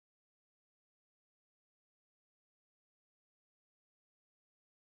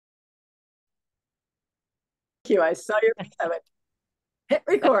you. I saw your face. I went, hit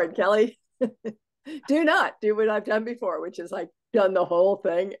record, Kelly. Do not do what I've done before, which is like done the whole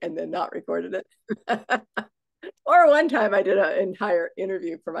thing and then not recorded it. Or one time I did an entire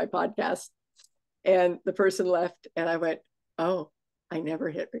interview for my podcast and the person left and I went, oh, I never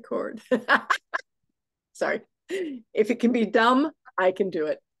hit record. Sorry. If it can be dumb, I can do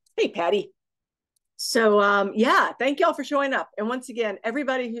it. Hey, Patty. So yeah, thank y'all for showing up. And once again,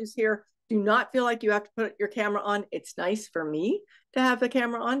 everybody who's here, do not feel like you have to put your camera on. It's nice for me to have the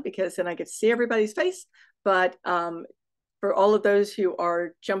camera on because then I get to see everybody's face. But for all of those who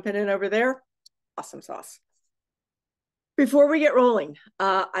are jumping in over there, awesome sauce. Before we get rolling,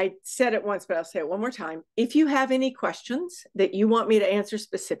 I said it once, but I'll say it one more time. If you have any questions that you want me to answer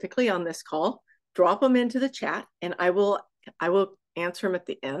specifically on this call, drop them into the chat and I will answer them at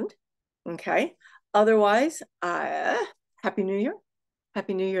the end. Okay. Otherwise, Happy New Year.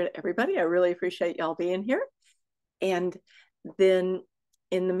 Happy New Year to everybody. I really appreciate y'all being here. And then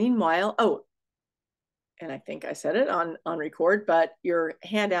in the meanwhile, oh, and I think I said it on record, but your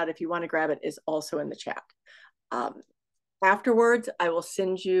handout, if you want to grab it, is also in the chat. Afterwards, I will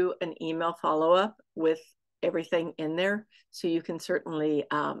send you an email follow-up with everything in there. So you can certainly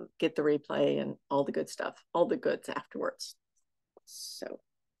get the replay and all the good stuff, all the goods afterwards. So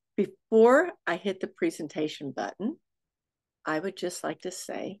before I hit the presentation button, I would just like to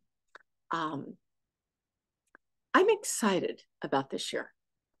say, I'm excited about this year.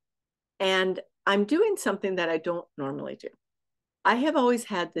 And I'm doing something that I don't normally do. I have always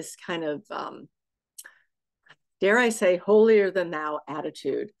had this kind of, dare I say, holier than thou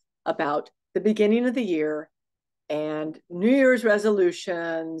attitude about the beginning of the year and New Year's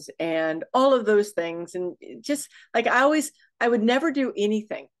resolutions and all of those things. And just like I would never do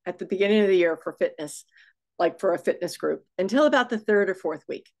anything at the beginning of the year for fitness, like for a fitness group until about the third or fourth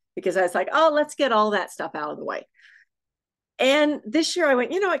week, because I was like, oh, let's get all that stuff out of the way. And this year I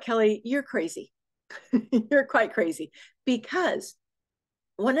went, you know what, Kelly, you're crazy. You're quite crazy, because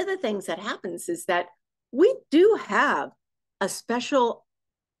one of the things that happens is that we do have a special,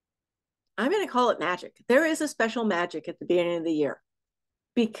 I'm going to call it magic. There is a special magic at the beginning of the year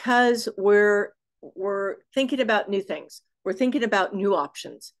because we're thinking about new things. We're thinking about new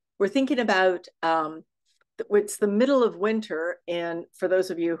options. We're thinking about, it's the middle of winter. And for those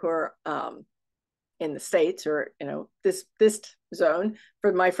of you who are in the States or, this zone,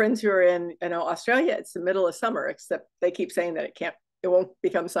 for my friends who are in, Australia, it's the middle of summer, except they keep saying that it won't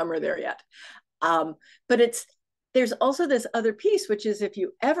become summer there yet. But there's also this other piece, which is if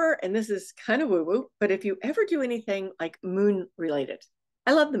you ever, and this is kind of woo-woo, but if you ever do anything like moon related,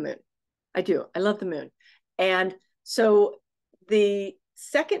 I love the moon. I do. I love the moon. And so the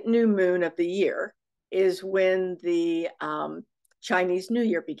second new moon of the year is when the Chinese New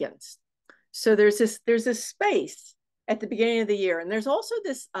Year begins. So there's this space at the beginning of the year. And there's also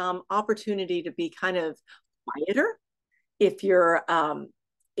this opportunity to be kind of quieter if you're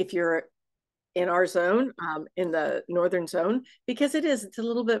in our zone, in the northern zone, because it's a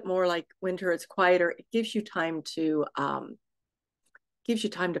little bit more like winter. It's quieter. It gives you time to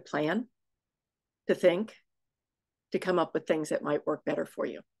plan, to think, to come up with things that might work better for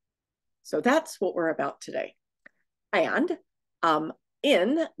you. So that's what we're about today. And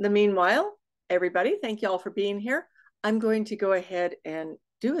in the meanwhile, everybody, thank you all for being here. I'm going to go ahead and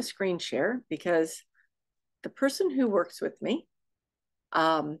do a screen share because the person who works with me,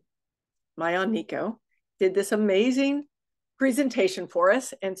 Mayan Nico, did this amazing presentation for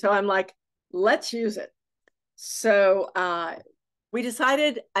us. And so I'm like, let's use it. So we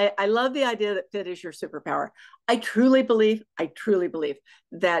decided, I love the idea that fit is your superpower. I truly believe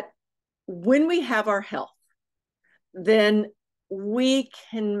that when we have our health, then we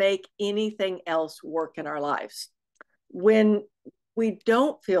can make anything else work in our lives. When we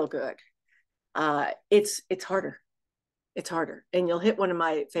don't feel good, it's harder. It's harder. And you'll hit one of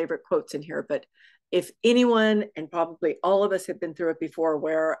my favorite quotes in here, but if anyone, and probably all of us have been through it before,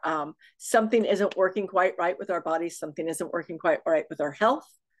 where something isn't working quite right with our bodies, something isn't working quite right with our health,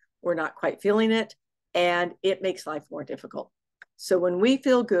 we're not quite feeling it, and it makes life more difficult. So when we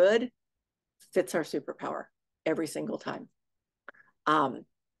feel good, fits our superpower every single time.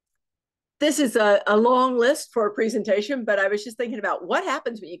 This is a long list for a presentation, but I was just thinking about what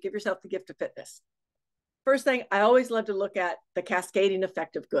happens when you give yourself the gift of fitness. First thing, I always love to look at the cascading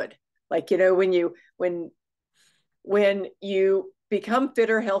effect of good. Like, when you become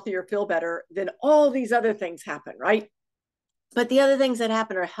fitter, healthier, feel better, then all these other things happen, right? But the other things that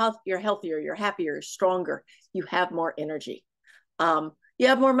happen are you're healthier, you're happier, you're stronger, you have more energy. You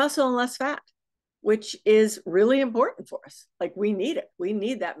have more muscle and less fat, which is really important for us. Like, we need it. We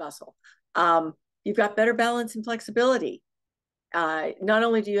need that muscle. You've got better balance and flexibility. Not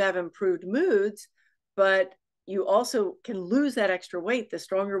only do you have improved moods, but you also can lose that extra weight the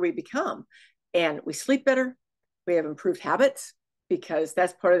stronger we become. And we sleep better. We have improved habits because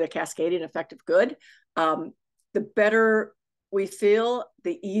that's part of the cascading effect of good. The better we feel,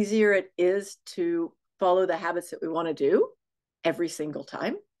 the easier it is to follow the habits that we want to do every single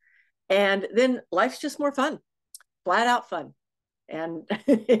time. And then life's just more fun, flat out fun. And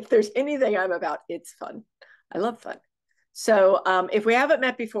if there's anything I'm about, it's fun. I love fun. So if we haven't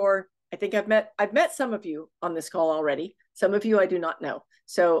met before, I think I've met some of you on this call already. Some of you I do not know.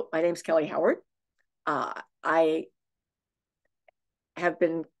 So my name's Kelly Howard. I have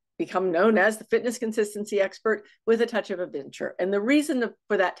become known as the fitness consistency expert with a touch of adventure. And the reason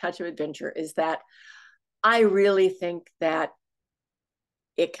for that touch of adventure is that I really think that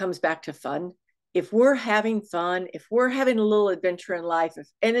it comes back to fun. If we're having fun, if we're having a little adventure in life,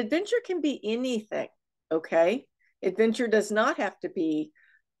 and adventure can be anything, okay? Adventure does not have to be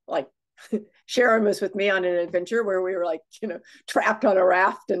like Sharon was with me on an adventure where we were like, trapped on a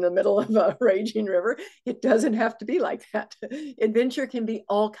raft in the middle of a raging river. It doesn't have to be like that. Adventure can be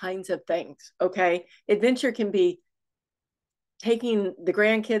all kinds of things, okay? Adventure can be taking the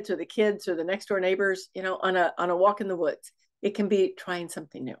grandkids or the kids or the next door neighbors, on a walk in the woods. It can be trying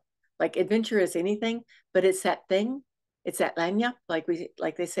something new. Like adventure is anything, but it's that thing. It's that lagniappe,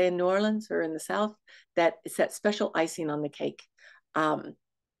 like they say in New Orleans or in the South, that it's that special icing on the cake.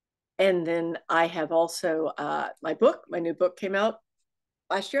 And then I have also my new book came out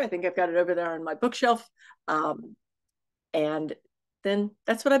last year. I think I've got it over there on my bookshelf. And then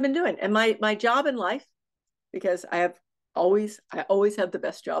that's what I've been doing. And my job in life, because I always have the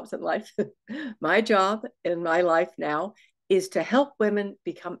best jobs in life. My job in my life now is to help women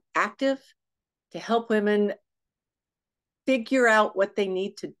become active, to help women figure out what they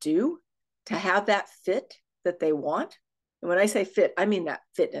need to do to have that fit that they want. And when I say fit, I mean that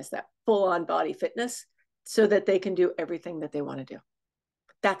fitness, that full-on body fitness, so that they can do everything that they want to do.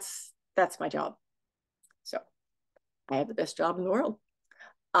 That's my job. So I have the best job in the world.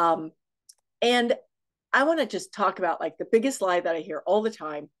 And I want to just talk about like the biggest lie that I hear all the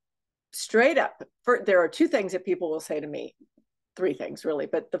time, straight up. There are two things that people will say to me, three things really,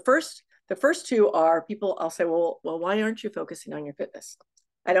 but the first two are I'll say, well, why aren't you focusing on your fitness?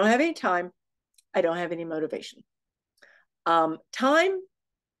 I don't have any time. I don't have any motivation. Time,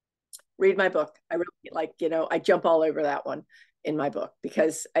 read my book. I really I jump all over that one in my book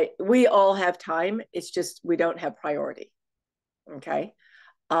because we all have time. It's just, we don't have priority. Okay.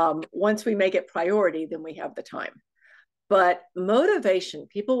 Once we make it priority, then we have the time. But motivation,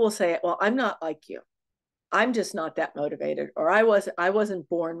 people will say, well, I'm not like you. I'm just not that motivated, or I wasn't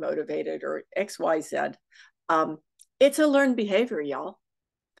born motivated, or X, Y, Z. It's a learned behavior, y'all.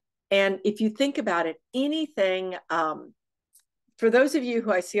 And if you think about it, anything, for those of you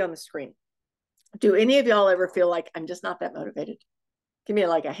who I see on the screen, do any of y'all ever feel like I'm just not that motivated? Give me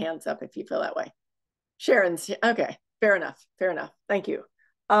like a hands up if you feel that way. Sharon's, okay, fair enough. Thank you.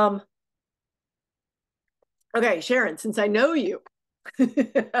 Okay, Sharon, since I know you,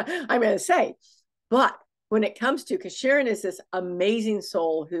 I'm going to say, but when it comes to, because Sharon is this amazing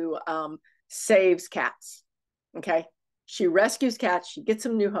soul who saves cats, okay? She rescues cats, she gets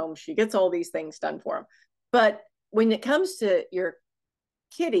them new homes, she gets all these things done for them. But when it comes to your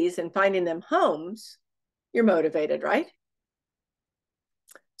kitties and finding them homes, you're motivated, right?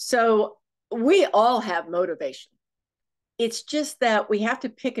 So we all have motivation. It's just that we have to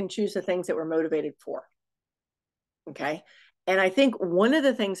pick and choose the things that we're motivated for. Okay. And I think one of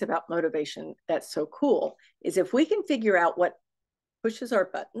the things about motivation that's so cool is if we can figure out what pushes our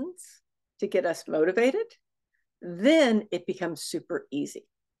buttons to get us motivated, then it becomes super easy.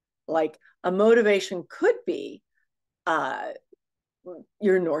 Like a motivation could be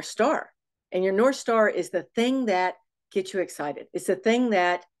your North Star. And your North Star is the thing that gets you excited. It's the thing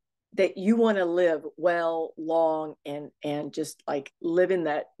that you want to live well, long, and just like living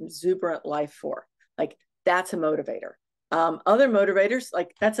that exuberant life for. Like that's a motivator. Other motivators,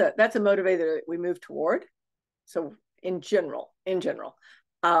 like that's a motivator that we move toward. So in general,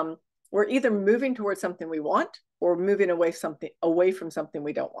 we're either moving towards something we want or moving away from something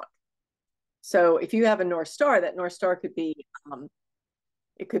we don't want. So if you have a North Star, that North Star could be,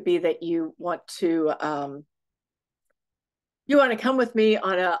 it could be that you want to come with me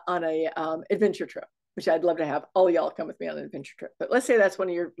on a adventure trip, which I'd love to have all y'all come with me on an adventure trip. But let's say that's one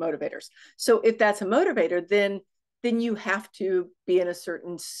of your motivators. So if that's a motivator, then you have to be in a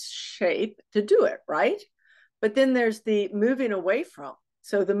certain shape to do it, right? But then there's the moving away from.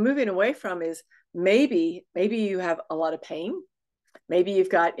 So the moving away from is maybe you have a lot of pain. Maybe you've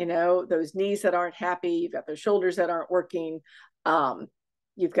got, you know, those knees that aren't happy. You've got those shoulders that aren't working.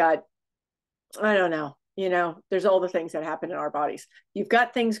 You've got, I don't know, you know, there's all the things that happen in our bodies. You've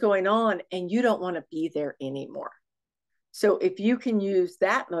got things going on and you don't want to be there anymore. So if you can use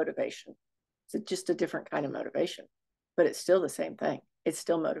that motivation, it's just a different kind of motivation, but it's still the same thing. It's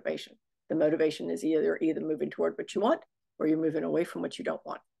still motivation. The motivation is either moving toward what you want or you're moving away from what you don't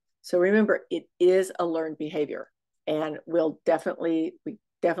want. So remember, it is a learned behavior, and we definitely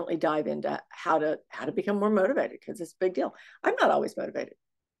dive into how to become more motivated, because it's a big deal. I'm not always motivated.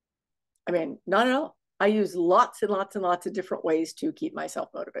 I mean, not at all. I use lots and lots and lots of different ways to keep myself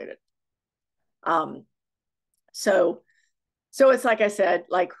motivated. So it's like I said,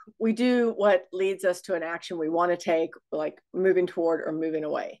 like we do what leads us to an action we want to take, like moving toward or moving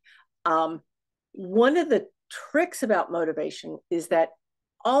away. One of the tricks about motivation is that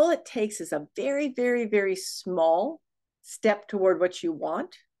all it takes is a very, very, very small step toward what you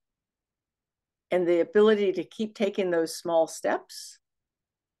want, and the ability to keep taking those small steps.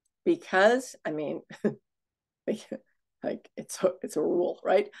 Because, I mean, like it's a rule,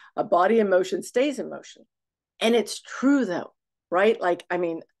 right? A body in motion stays in motion. And it's true though, right? Like, I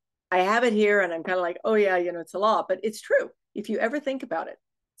mean, I have it here and I'm kind of like, oh yeah, you know, it's a law, but it's true. If you ever think about it,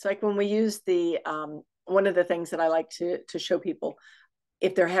 it's like when we use the, one of the things that I like to show people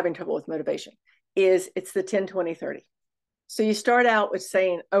if they're having trouble with motivation is it's the 10-20-30. So you start out with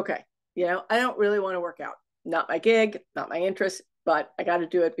saying, okay, you know, I don't really want to work out. Not my gig, not my interest, but I got to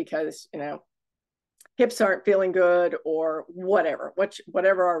do it because, you know, hips aren't feeling good or whatever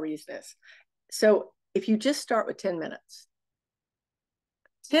our reason is. So if you just start with 10 minutes,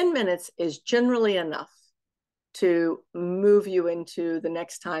 10 minutes is generally enough to move you into the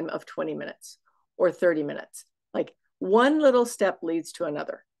next time of 20 minutes or 30 minutes. Like one little step leads to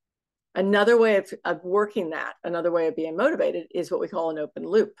another. Another way of working that, another way of being motivated is what we call an open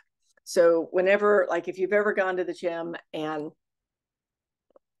loop. So whenever, like if you've ever gone to the gym, and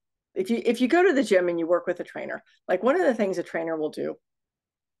if you go to the gym and you work with a trainer, like one of the things a trainer will do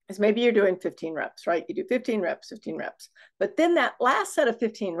is maybe you're doing 15 reps, right? You do 15 reps, but then that last set of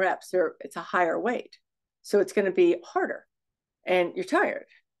 15 reps, it's a higher weight. So it's going to be harder and you're tired.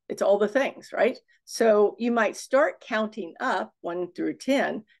 It's all the things, right? So you might start counting up 1 through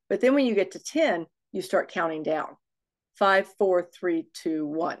 10, but then when you get to 10, you start counting down 5, 4, 3, 2,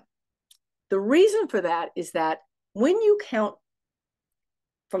 1. The reason for that is that when you count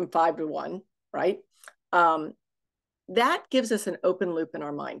from 5 to 1, right? That gives us an open loop in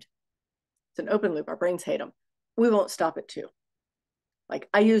our mind. It's an open loop. Our brains hate them. We won't stop at 2. Like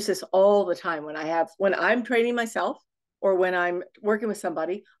I use this all the time when I'm training myself or when I'm working with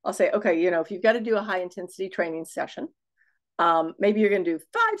somebody. I'll say, okay, you know, if you've got to do a high intensity training session, maybe you're going to do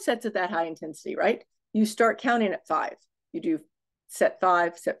 5 sets of that high intensity, right? You start counting at 5. You do set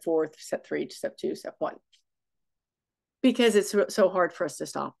 5, set 4, set 3, set 2, set 1. Because it's so hard for us to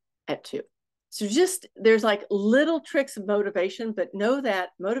stop at 2. So just, there's like little tricks of motivation, but know that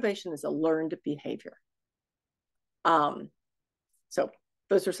motivation is a learned behavior. So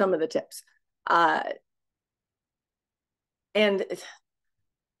those are some of the tips. And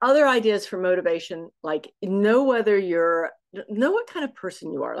other ideas for motivation, like know what kind of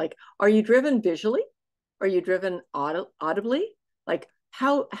person you are. Like, are you driven visually? Are you driven audibly? Like,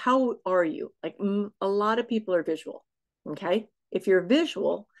 how are you? Like a lot of people are visual. Okay. If you're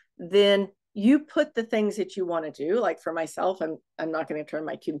visual, then you put the things that you want to do. Like for myself, I'm not going to turn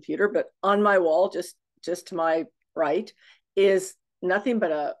my computer, but on my wall, just to my right, is nothing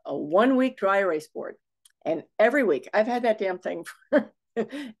but a 1-week dry erase board. And every week, I've had that damn thing for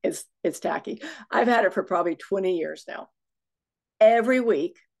it's tacky. I've had it for probably 20 years now. Every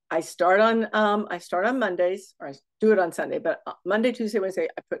week, I start on Mondays, or I do it on Sunday, but Monday, Tuesday, Wednesday,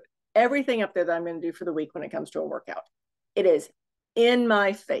 I put everything up there that I'm going to do for the week when it comes to a workout. It is in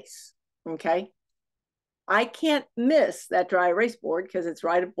my face. Okay. I can't miss that dry erase board because it's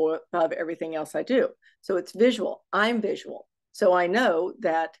right above everything else I do. So it's visual. I'm visual. So I know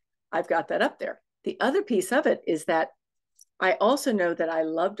that I've got that up there. The other piece of it is that I also know that I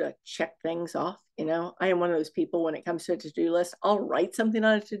love to check things off. You know, I am one of those people when it comes to a to-do list, I'll write something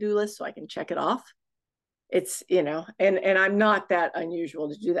on a to-do list so I can check it off. It's, you know, and I'm not that unusual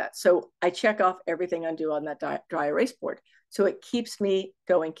to do that. So I check off everything I do on that dry erase board. So it keeps me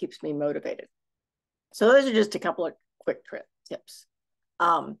going, keeps me motivated. So those are just a couple of quick tips.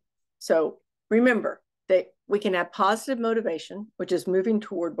 So remember that we can have positive motivation, which is moving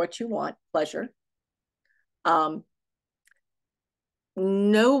toward what you want, pleasure.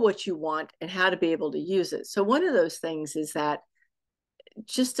 Know what you want and how to be able to use it. So one of those things is that,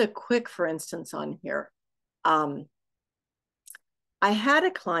 just a quick, for instance, on here, I had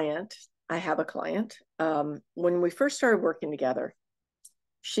a client, I have a client, when we first started working together,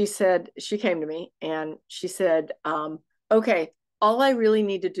 she came to me and she said, okay, all I really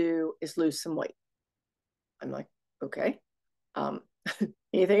need to do is lose some weight. I'm like, okay. Um,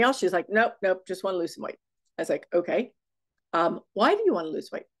 anything else? She's like, nope, just want to lose some weight. I was like, okay. Why do you want to lose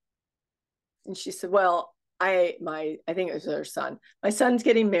weight? And she said, well, I think it was her son. My son's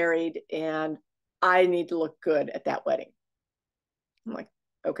getting married and I need to look good at that wedding. I'm like,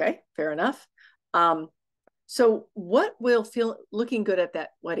 okay, fair enough. So what will looking good at that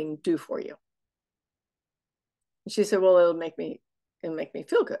wedding do for you? And she said, well, it'll make me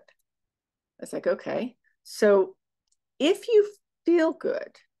feel good. I was like, okay. So if you feel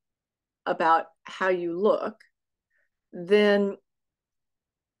good about how you look, then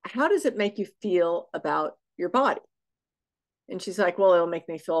how does it make you feel about your body? And she's like, well, it'll make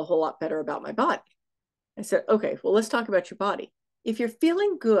me feel a whole lot better about my body. I said, okay, well, let's talk about your body. If you're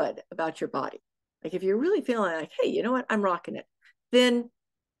feeling good about your body, like if you're really feeling like, hey, you know what, I'm rocking it, then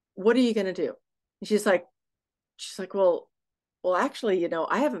what are you going to do? And she's like, well, actually, you know,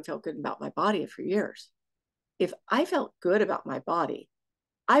 I haven't felt good about my body for years. If I felt good about my body,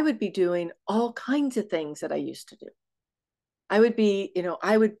 I would be doing all kinds of things that I used to do. I would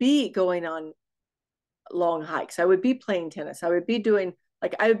be going on long hikes. I would be playing tennis. I would be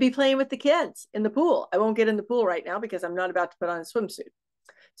playing with the kids in the pool. I won't get in the pool right now because I'm not about to put on a swimsuit.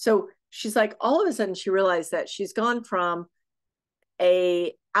 So she's like, all of a sudden she realized that she's gone from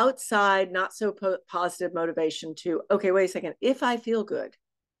a outside, not so positive motivation to, okay, wait a second. If I feel good,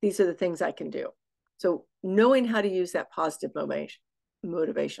 these are the things I can do. So knowing how to use that positive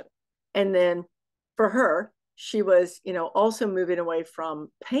motivation. And then for her, she was, you know, also moving away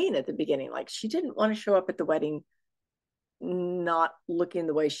from pain at the beginning. Like she didn't want to show up at the wedding not looking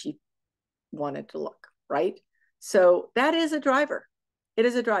the way she wanted to look, right? So that is a driver. It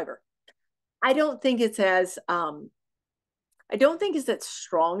is a driver. I don't think it's that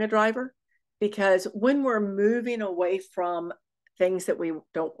strong a driver, because when we're moving away from things that we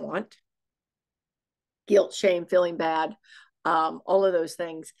don't want, guilt, shame, feeling bad, all of those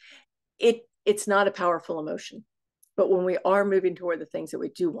things, it's not a powerful emotion. But when we are moving toward the things that we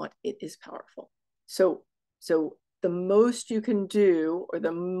do want, it is powerful. So the most you can do, or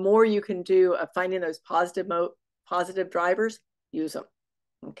the more you can do of finding those positive drivers, use them.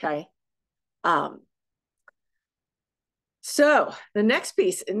 Okay. So the next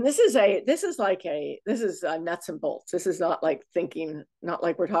piece, and this is nuts and bolts. This is not like thinking, not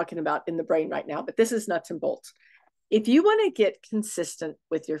like we're talking about in the brain right now, but this is nuts and bolts. If you want to get consistent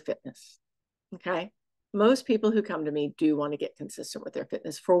with your fitness, okay, most people who come to me do want to get consistent with their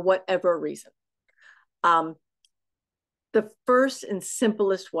fitness for whatever reason. The first and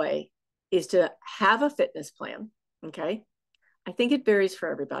simplest way is to have a fitness plan, okay? I think it varies for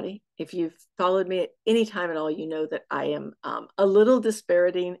everybody. If you've followed me at any time at all, you know that I am a little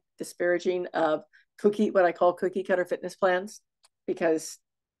disparaging of what I call cookie cutter fitness plans, because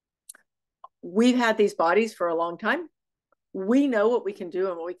we've had these bodies for a long time. We know what we can do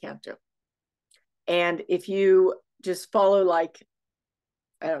and what we can't do. And if you just follow, like,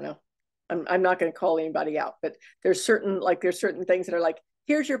 I don't know, I'm not going to call anybody out, but there's certain things that are like,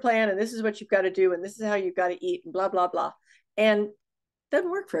 here's your plan and this is what you've got to do and this is how you've got to eat and blah, blah, blah. And it doesn't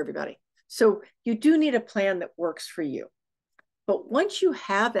work for everybody. So you do need a plan that works for you. But once you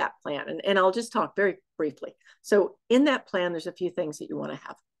have that plan, and I'll just talk very briefly. So in that plan, there's a few things that you want to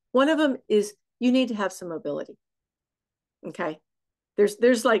have. One of them is you need to have some mobility. Okay.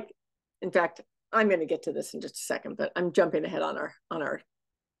 There's like, in fact, I'm going to get to this in just a second, but I'm jumping ahead on our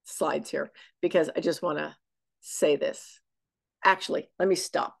slides here because I just want to say this. Actually, let me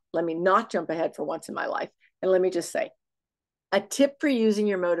stop. Let me not jump ahead for once in my life. And let me just say, a tip for using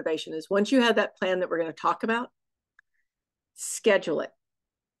your motivation is, once you have that plan that we're going to talk about, schedule it.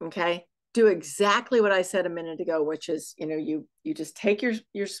 Okay. Do exactly what I said a minute ago, which is, you know, you just take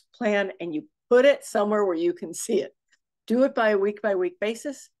your plan and you put it somewhere where you can see it. Do it by a week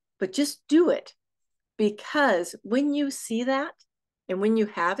basis, but just do it, because when you see that and when you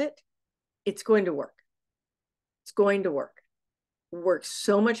have it, it's going to work. It's going to work. It works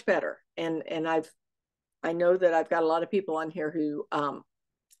so much better. And I know that I've got a lot of people on here who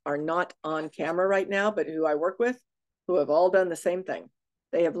are not on camera right now, but who I work with, who have all done the same thing.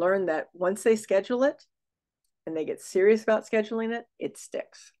 They have learned that once they schedule it and they get serious about scheduling it, it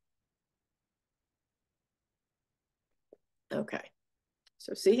sticks. Okay.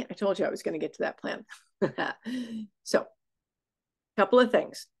 So see, I told you I was going to get to that plan. So a couple of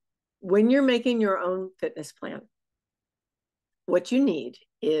things. When you're making your own fitness plan, what you need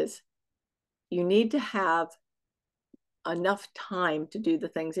is, you need to have enough time to do the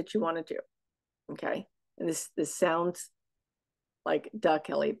things that you want to do. Okay. And this sounds like duh,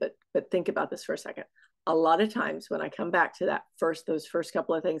 Kelly, but think about this for a second. A lot of times when I come back to those first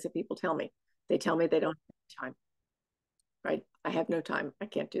couple of things that people tell me, they tell me they don't have time, right? I have no time. I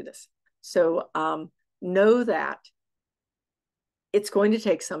can't do this. So know that it's going to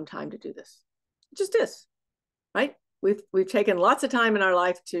take some time to do this. It just is, right? We've taken lots of time in our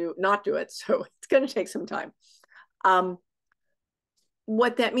life to not do it, so it's going to take some time.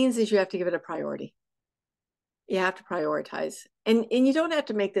 What that means is you have to give it a priority. You have to prioritize, and you don't have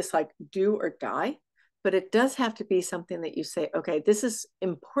to make this like do or die, but it does have to be something that you say, okay, this is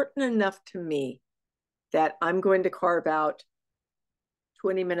important enough to me that I'm going to carve out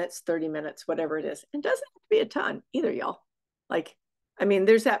 20 minutes, 30 minutes, whatever it is. It doesn't have to be a ton either, y'all. Like, I mean,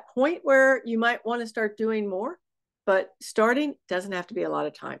 there's that point where you might want to start doing more, but starting doesn't have to be a lot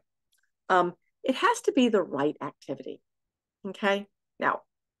of time. It has to be the right activity. Okay. Now,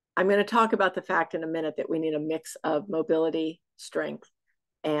 I'm going to talk about the fact in a minute that we need a mix of mobility, strength,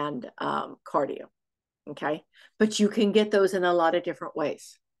 and cardio. Okay. But you can get those in a lot of different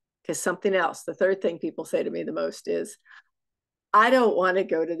ways. Because something else, the third thing people say to me the most is, I don't want to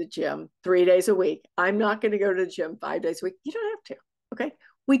go to the gym 3 days a week. I'm not going to go to the gym 5 days a week. You don't have to. Okay.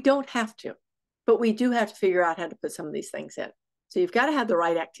 We don't have to, but we do have to figure out how to put some of these things in. So you've got to have the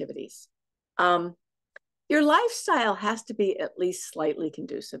right activities. Your lifestyle has to be at least slightly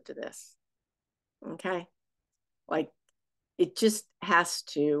conducive to this. Okay. Like it just has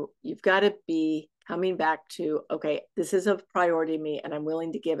to, you've got to be coming back to, okay, this is a priority to me and I'm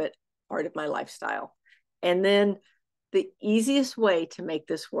willing to give it part of my lifestyle. And then the easiest way to make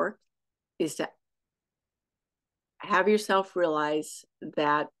this work is to have yourself realize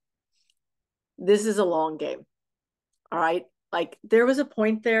that this is a long game. All right. Like there was a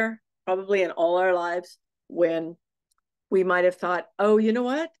point there, probably in all our lives, when we might have thought, oh, you know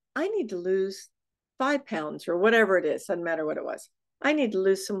what? I need to lose 5 pounds or whatever it is. Doesn't matter what it was. I need to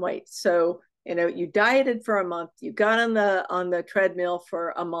lose some weight. So, you dieted for a month, you got on the treadmill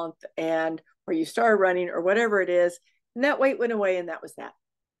for a month or you started running or whatever it is. And that weight went away and that was that.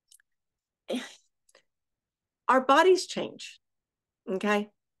 Our bodies change. Okay.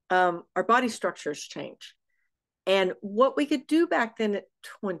 Our body structures change. And what we could do back then at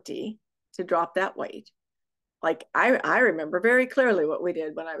 20 to drop that weight, like I remember very clearly what we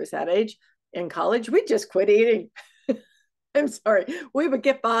did when I was that age in college. We just quit eating. I'm sorry. We would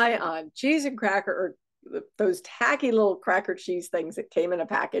get by on cheese and cracker, or those tacky little cracker cheese things that came in a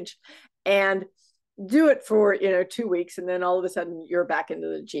package, and do it for 2 weeks, and then all of a sudden you're back into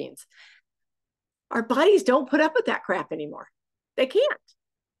the jeans. Our bodies don't put up with that crap anymore. They can't.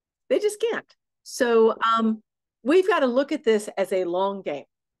 They just can't. So we've got to look at this as a long game.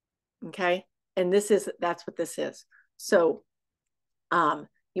 Okay. And that's what this is. So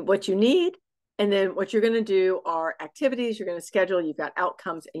what you need, and then what you're going to do are activities you're going to schedule. You've got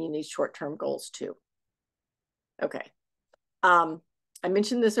outcomes, and you need short-term goals too. Okay. I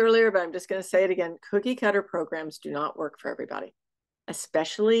mentioned this earlier, but I'm just going to say it again. Cookie cutter programs do not work for everybody,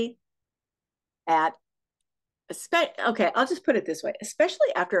 especially okay, I'll just put it this way, especially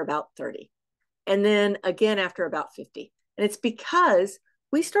after about 30. And then again, after about 50. And it's because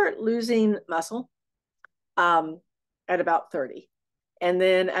we start losing muscle at about 30. And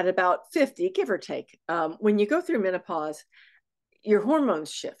then at about 50, give or take, when you go through menopause, your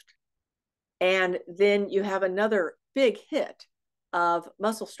hormones shift. And then you have another big hit of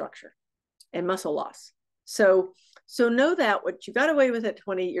muscle structure and muscle loss. So know that what you got away with at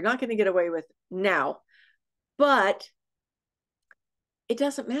 20, you're not going to get away with now, but it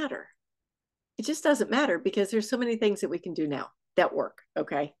doesn't matter. It just doesn't matter because there's so many things that we can do now that work.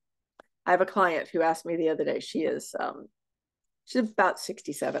 Okay. I have a client who asked me the other day, she's about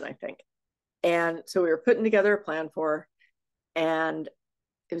 67, I think. And so we were putting together a plan for her, and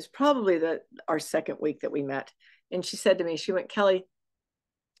it was probably our second week that we met. And she said to me, she went, Kelly,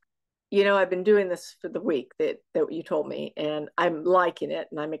 I've been doing this for the week that you told me, and I'm liking it,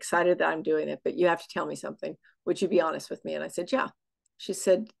 and I'm excited that I'm doing it, but you have to tell me something. Would you be honest with me? And I said, yeah. She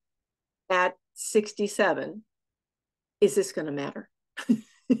said, at 67, is this going to matter?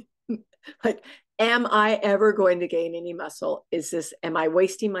 Like, am I ever going to gain any muscle? Am I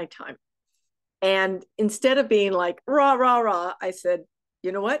wasting my time? And instead of being like, rah, rah, rah, I said,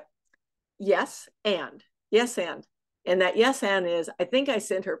 you know what? Yes, and. And that yes, and is, I think I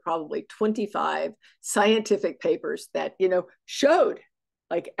sent her probably 25 scientific papers that,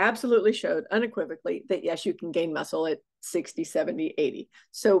 absolutely showed unequivocally that yes, you can gain muscle at 60, 70, 80.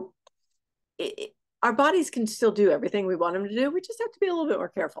 So our bodies can still do everything we want them to do. We just have to be a little bit more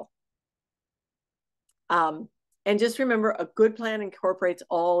careful. And just remember, a good plan incorporates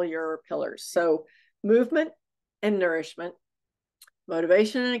all your pillars. So movement and nourishment,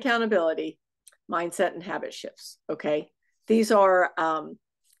 motivation and accountability, mindset and habit shifts. Okay. These are, and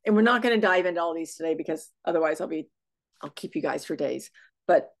we're not going to dive into all these today because otherwise I'll keep you guys for days,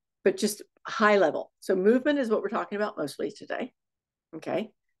 but just high level. So movement is what we're talking about mostly today.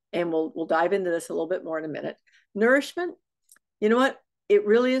 Okay. And we'll dive into this a little bit more in a minute. Nourishment, you know what? It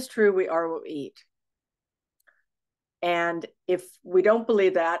really is true. We are what we eat. And if we don't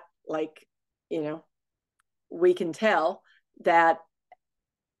believe that, like, we can tell that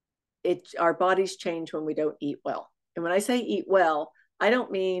our bodies change when we don't eat well. And when I say eat well, I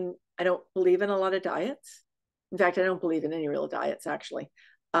don't mean I don't believe in a lot of diets. In fact, I don't believe in any real diets, actually.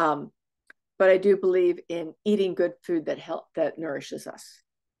 But I do believe in eating good food that nourishes us.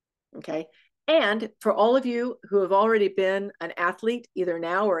 Okay. And for all of you who have already been an athlete, either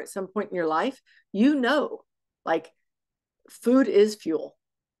now or at some point in your life, like, food is fuel.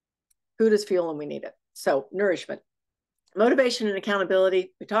 Food is fuel and we need it. So nourishment, motivation and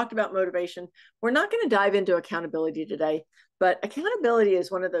accountability. We talked about motivation. We're not going to dive into accountability today, but accountability is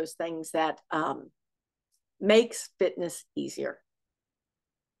one of those things that makes fitness easier.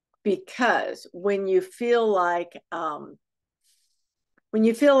 Because when you feel like, oh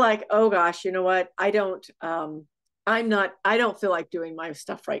gosh, you know what? I don't feel like doing my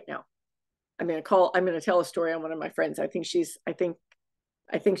stuff right now. I'm going to tell a story on one of my friends. I think she's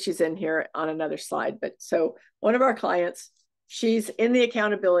in here on another slide, but so one of our clients, she's in the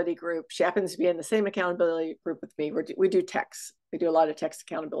accountability group. She happens to be in the same accountability group with me. We do text. We do a lot of text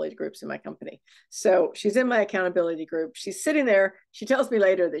accountability groups in my company. So she's in my accountability group. She's sitting there. She tells me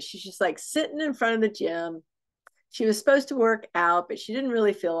later that she's just like sitting in front of the gym. She was supposed to work out, but she didn't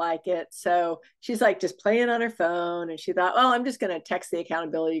really feel like it. So she's like just playing on her phone. And she thought, I'm just going to text the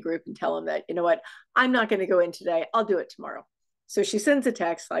accountability group and tell them that, you know what, I'm not going to go in today. I'll do it tomorrow. So she sends a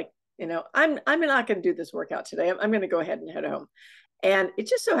text like, I'm not going to do this workout today. I'm going to go ahead and head home. And it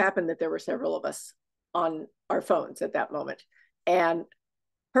just so happened that there were several of us on our phones at that moment. And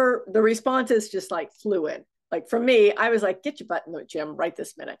the responses just like flew in. Like for me, I was like, get your butt in the gym right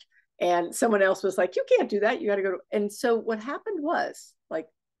this minute. And someone else was like, you can't do that. You got to go. And so what happened was, like,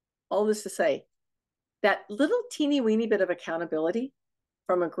 all this to say, that little teeny weeny bit of accountability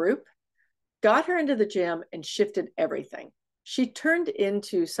from a group got her into the gym and shifted everything. She turned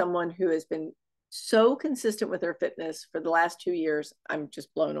into someone who has been so consistent with her fitness for the last 2 years. I'm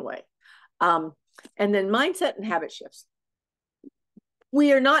just blown away. And then mindset and habit shifts.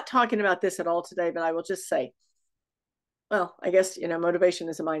 We are not talking about this at all today, but I will just say, well, I guess, motivation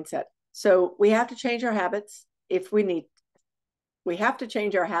is a mindset. So we have to change our habits we have to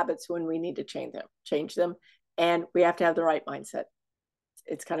change our habits when we need to change them. And we have to have the right mindset.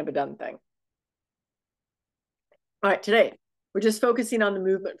 It's kind of a done thing. All right, today we're just focusing on the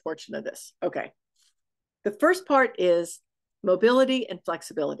movement portion of this. Okay. The first part is mobility and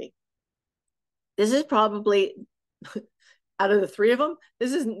flexibility. This is probably, out of the three of them,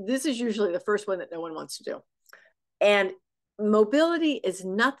 this is usually the first one that no one wants to do. And mobility is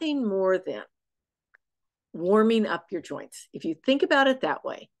nothing more than warming up your joints. If you think about it that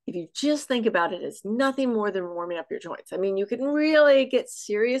way, if you just think about it, it's nothing more than warming up your joints. I mean, you can really get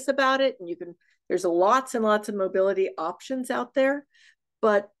serious about it, and there's lots and lots of mobility options out there,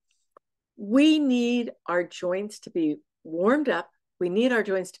 but we need our joints to be warmed up. We need our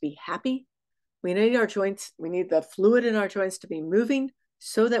joints to be happy. We need the fluid in our joints to be moving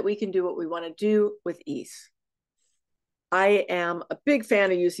so that we can do what we want to do with ease. I am a big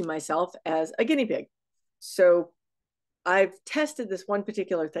fan of using myself as a guinea pig. So I've tested this one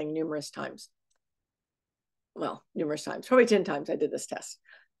particular thing numerous times. Well, numerous times, probably 10 times I did this test.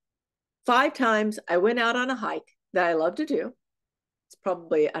 5 times I went out on a hike that I love to do. It's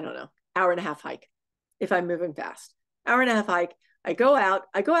probably, I don't know, hour and a half hike if I'm moving fast. Hour and a half hike. I go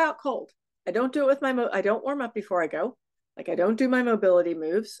out cold. I don't do it with I don't warm up before I go. Like, I don't do my mobility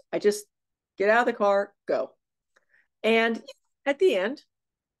moves. I just get out of the car, go. And at the end,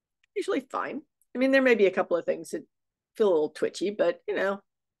 usually fine. I mean, there may be a couple of things that feel a little twitchy, but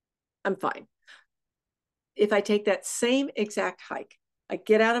I'm fine. If I take that same exact hike, I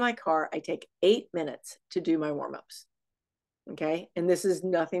get out of my car, I take 8 minutes to do my warm-ups. Okay. And this is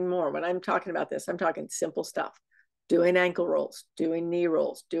nothing more. When I'm talking about this, I'm talking simple stuff. Doing ankle rolls, doing knee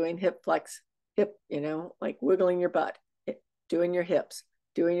rolls, doing hip flex, like wiggling your butt, doing your hips,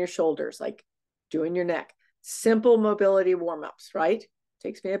 doing your shoulders, like doing your neck. Simple mobility warm-ups, right?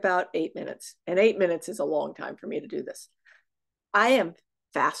 Takes me about 8 minutes. And 8 minutes is a long time for me to do this. I am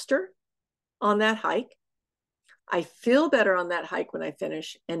faster on that hike. I feel better on that hike when I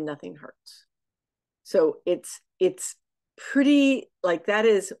finish, and nothing hurts. So it's pretty, like, that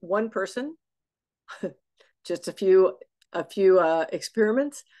is one person, just a few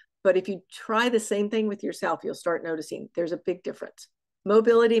experiments. But if you try the same thing with yourself, you'll start noticing there's a big difference.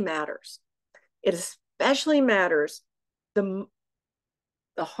 Mobility matters. It especially matters the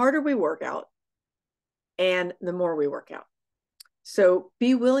harder we work out and the more we work out. So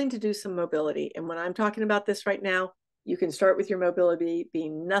be willing to do some mobility. And when I'm talking about this right now, you can start with your mobility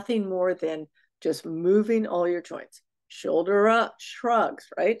being nothing more than just moving all your joints, shoulder up, shrugs,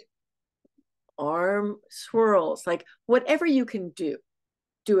 right? Arm swirls, like whatever you can do,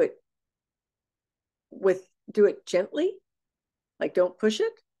 do it do it gently, like don't push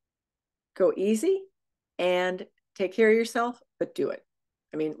it, go easy, and take care of yourself, but do it.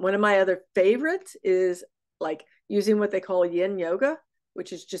 I mean, one of my other favorites is like using what they call yin yoga,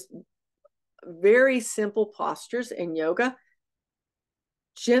 which is just very simple postures in yoga,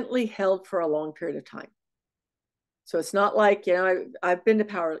 gently held for a long period of time. So it's not like, I've been to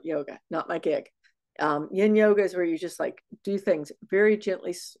power yoga, not my gig. Yin yoga is where you just like do things very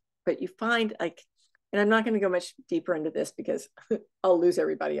gently, but you find like, and I'm not going to go much deeper into this because I'll lose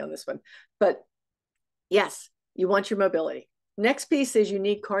everybody on this one. But yes, you want your mobility. Next piece is you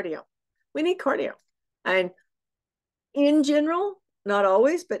need cardio. We need cardio. And in general, not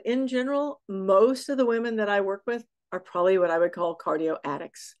always, but in general, most of the women that I work with are probably what I would call cardio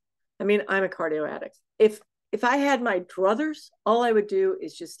addicts. I mean, I'm a cardio addict. If I had my druthers, all I would do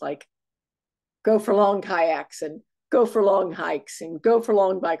is just like go for long kayaks and go for long hikes and go for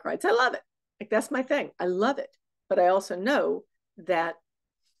long bike rides. I love it. Like that's my thing. I love it. But I also know that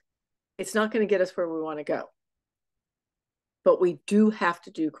it's not going to get us where we want to go. But we do have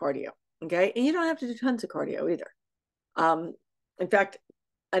to do cardio. Okay. And you don't have to do tons of cardio either. In fact,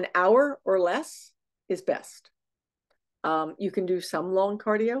 an hour or less is best. You can do some long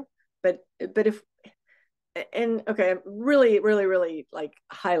cardio, but if, and okay, really, really, really like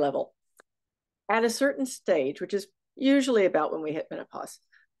high level, at a certain stage, which is usually about when we hit menopause,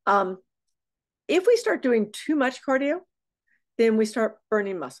 if we start doing too much cardio, then we start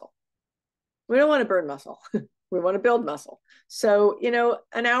burning muscle. We don't want to burn muscle. We want to build muscle. So,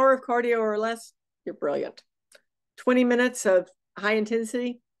 an hour of cardio or less, you're brilliant. 20 minutes of high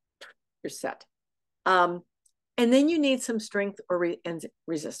intensity, you're set. And then you need some strength or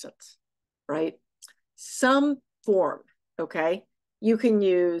resistance, right? Some form, okay? You can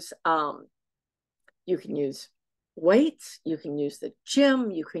use weights, you can use the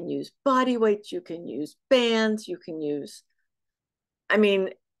gym, you can use body weights, you can use bands, you can use, I mean,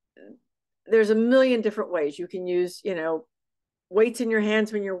 there's a million different ways. You can use, weights in your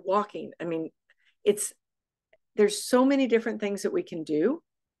hands when you're walking. I mean, there's so many different things that we can do,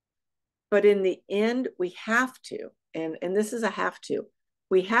 but in the end, we have to, and this is a have to,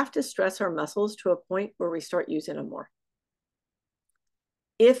 we have to stress our muscles to a point where we start using them more.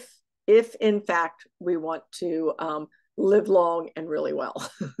 If in fact we want to live long and really well,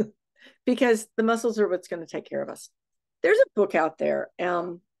 because the muscles are what's going to take care of us. There's a book out there.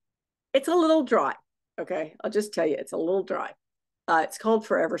 It's a little dry. Okay. I'll just tell you, it's a little dry. It's called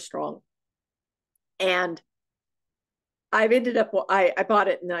Forever Strong. And I've ended up, I bought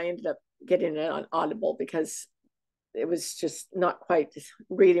it and I ended up getting it on Audible because it was just not quite,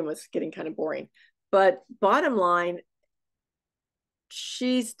 reading was getting kind of boring. But bottom line,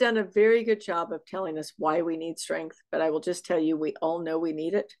 she's done a very good job of telling us why we need strength. But I will just tell you, we all know we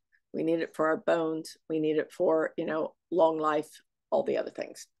need it. We need it for our bones. We need it for, long life, all the other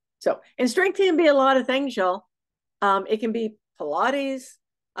things. So, and strength can be a lot of things, y'all. It can be Pilates.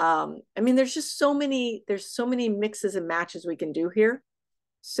 I mean, there's so many mixes and matches we can do here.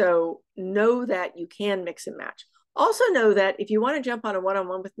 So know that you can mix and match. Also know that if you want to jump on a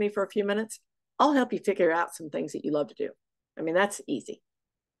one-on-one with me for a few minutes, I'll help you figure out some things that you love to do. I mean, that's easy.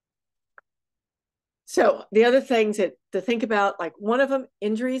 So the other things to think about, like one of them,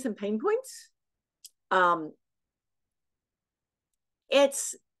 injuries and pain points.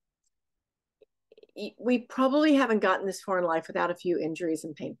 We probably haven't gotten this far in life without a few injuries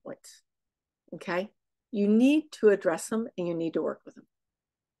and pain points. Okay. You need to address them and you need to work with them.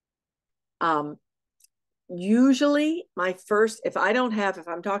 Usually if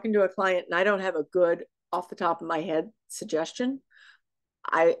I'm talking to a client and I don't have a good off the top of my head suggestion,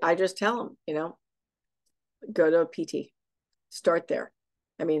 I just tell them, go to a PT, start there.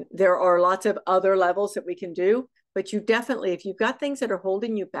 I mean, there are lots of other levels that we can do, but you definitely, if you've got things that are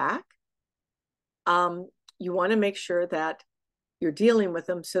holding you back, you want to make sure that you're dealing with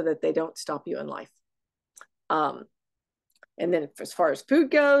them so that they don't stop you in life. And then as far as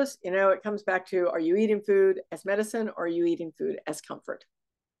food goes, it comes back to, are you eating food as medicine or are you eating food as comfort?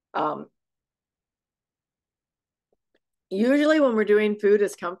 Usually when we're doing food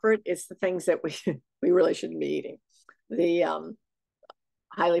as comfort, it's the things that we really shouldn't be eating. The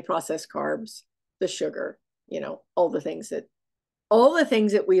highly processed carbs, the sugar, all the things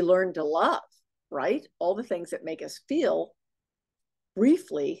that we learn to love, right? All the things that make us feel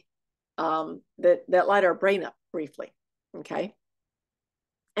briefly, that light our brain up briefly. Okay.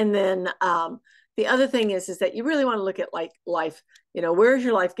 And then the other thing is that you really want to look at like life, where's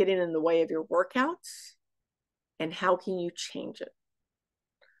your life getting in the way of your workouts and how can you change it?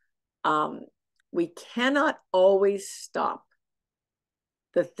 We cannot always stop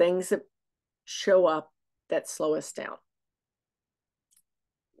the things that show up that slow us down.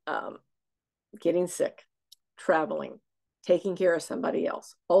 Getting sick, traveling, taking care of somebody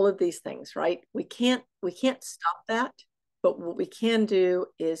else, all of these things, right? We can't stop that, but what we can do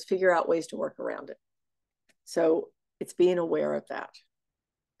is figure out ways to work around it. So it's being aware of that.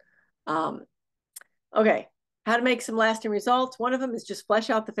 Okay, how to make some lasting results. One of them is just flesh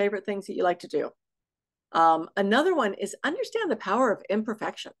out the favorite things that you like to do. Another one is understand the power of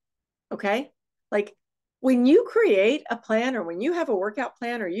imperfection. Okay, like when you create a plan, or when you have a workout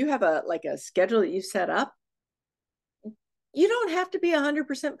plan, or you have a schedule that you set up, you don't have to be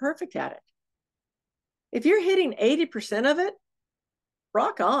 100% perfect at it. If you're hitting 80% of it,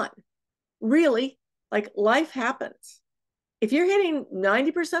 rock on. Really, like life happens. If you're hitting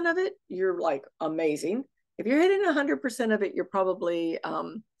 90% of it, you're like amazing. If you're hitting 100% of it, you're probably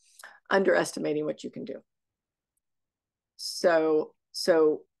underestimating what you can do. So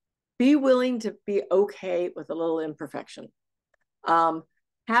be willing to be okay with a little imperfection. Have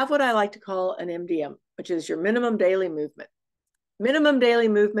what I like to call an MDM, which is your minimum daily movement. Minimum daily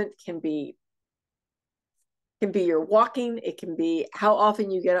movement can be your walking. It can be how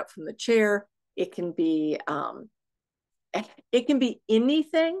often you get up from the chair. It can be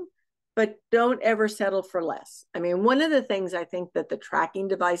anything, but don't ever settle for less. I mean, one of the things I think that the tracking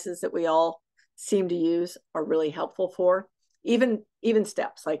devices that we all seem to use are really helpful for, even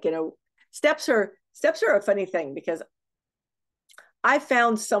steps. Like, steps are a funny thing, because I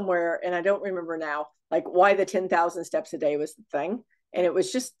found somewhere, and I don't remember now, like why the 10,000 steps a day was the thing. And it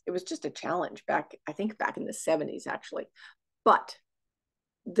was just a challenge back in the 70s, actually. But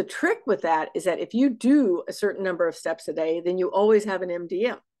the trick with that is that if you do a certain number of steps a day, then you always have an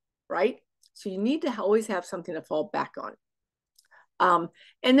MDM, right? So you need to always have something to fall back on.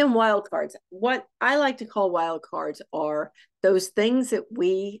 And then wild cards. What I like to call wild cards are those things that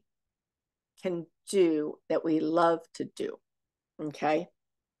we can do that we love to do. Okay.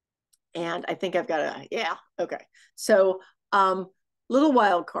 And I think I've got okay. So little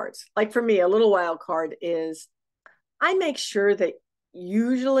wild cards. Like for me, a little wild card is I make sure that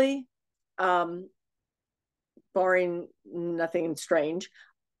usually, barring nothing strange,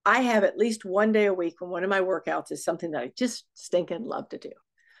 I have at least one day a week when one of my workouts is something that I just stinking love to do.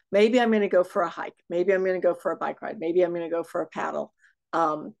 Maybe I'm going to go for a hike. Maybe I'm going to go for a bike ride. Maybe I'm going to go for a paddle.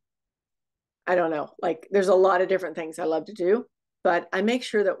 I don't know. Like there's a lot of different things I love to do, but I make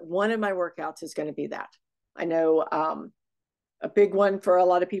sure that one of my workouts is going to be that. I know a big one for a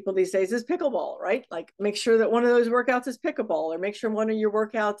lot of people these days is pickleball, right? Like make sure that one of those workouts is pickleball, or make sure one of your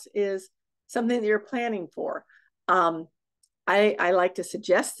workouts is something that you're planning for. I like to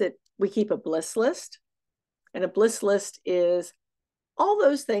suggest that we keep a bliss list, and a bliss list is all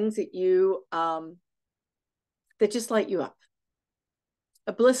those things that you that just light you up.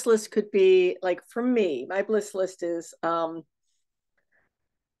 A bliss list could be, like for me, my bliss list is going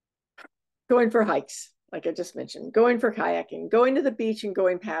for hikes, like I just mentioned, going for kayaking, going to the beach and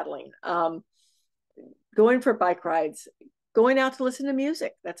going paddling, going for bike rides, going out to listen to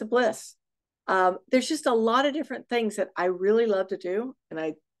music. That's a bliss. There's just a lot of different things that I really love to do.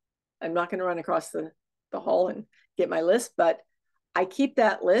 And I'm not going to run across the hall and get my list, but I keep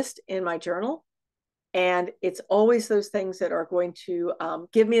that list in my journal. And it's always those things that are going to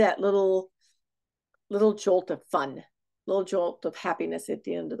give me that little jolt of fun, little jolt of happiness at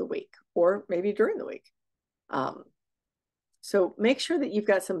the end of the week, or maybe during the week. So make sure that you've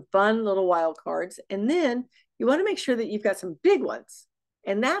got some fun little wild cards, and then you want to make sure that you've got some big ones.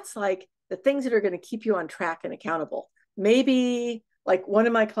 And that's like the things that are going to keep you on track and accountable. Maybe like one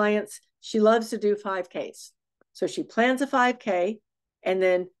of my clients, she loves to do 5Ks. So she plans a 5K, and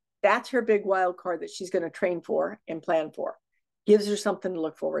then that's her big wild card that she's going to train for and plan for. Gives her something to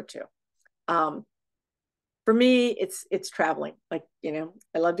look forward to. For me, it's traveling. Like,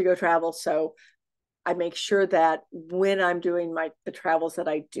 I love to go travel. So I make sure that when I'm doing the travels that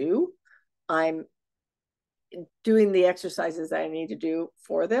I do, I'm doing the exercises that I need to do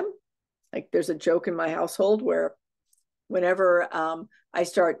for them. Like there's a joke in my household where whenever I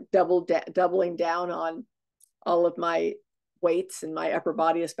start doubling down on all of my weights in my upper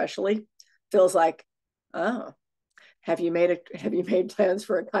body, especially, feels like, oh, have you made plans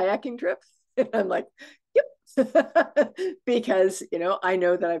for a kayaking trip? And I'm like, yep, because I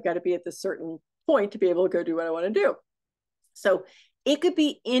know that I've got to be at this certain point to be able to go do what I want to do. So it could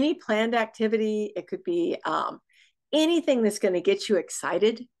be any planned activity. It could be anything that's going to get you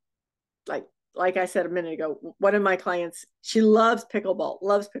excited. Like I said a minute ago, one of my clients, she loves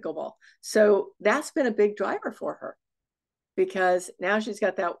pickleball. So that's been a big driver for her, because now she's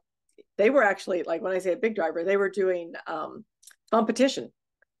got that. They were actually, like, when I say a big driver, they were doing competition.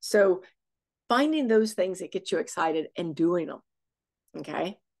 So finding those things that get you excited and doing them.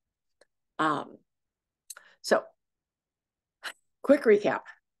 Okay. So quick recap.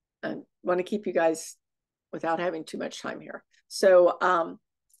 I want to keep you guys without having too much time here. So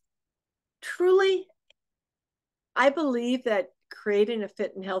truly, I believe that creating a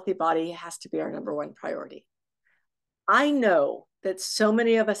fit and healthy body has to be our number one priority. I know that so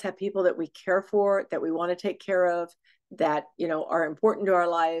many of us have people that we care for, that we want to take care of, that are important to our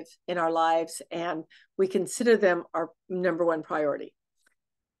lives, and we consider them our number one priority.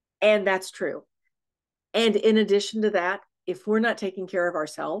 And that's true. And in addition to that, if we're not taking care of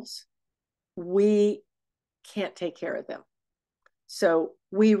ourselves, we can't take care of them. So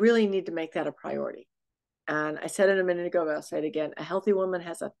we really need to make that a priority. And I said it a minute ago, but I'll say it again. A healthy woman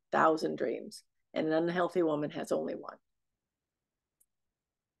has 1,000 dreams, and an unhealthy woman has only one.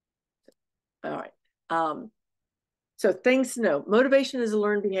 All right. So things to know. Motivation is a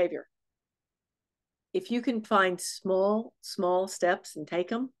learned behavior. If you can find small steps and take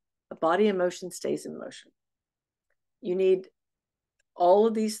them, a body in motion stays in motion. You need all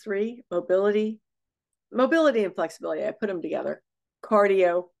of these three: mobility and flexibility. I put them together: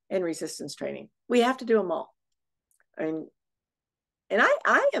 cardio and resistance training. We have to do them all. I mean, and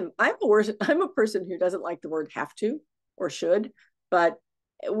I'm a person who doesn't like the word have to or should, but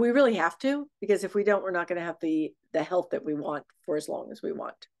we really have to, because if we don't, we're not going to have the health that we want for as long as we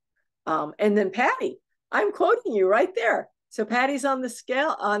want. And then Patty, I'm quoting you right there. So Patty's on the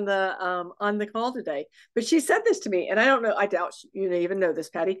scale on the call today, but she said this to me, and I don't know, I doubt you even know this,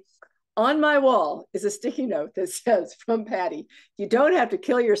 Patty. On my wall is a sticky note that says, from Patty, you don't have to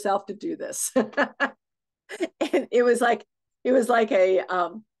kill yourself to do this. And it was like a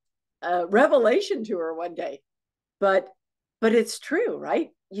revelation to her one day. But it's true,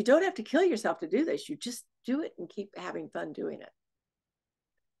 right? You don't have to kill yourself to do this. You just do it and keep having fun doing it.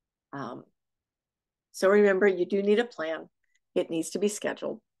 So remember, you do need a plan. It needs to be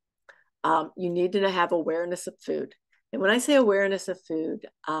scheduled. You need to have awareness of food. And when I say awareness of food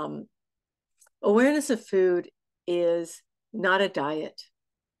is not a diet.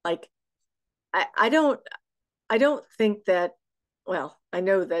 Like, I don't think that, well, I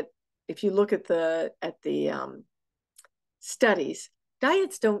know that if you look at the studies,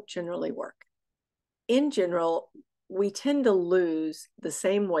 diets don't generally work. In general, we tend to lose the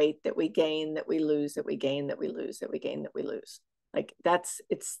same weight that we gain, that we lose, that we gain, that we lose, that we gain, that we lose. Like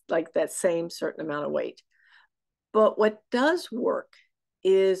it's like that same certain amount of weight. But what does work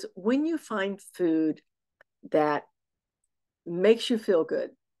is when you find food that makes you feel good,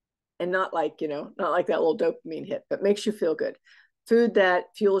 and not like that little dopamine hit, but makes you feel good. Food that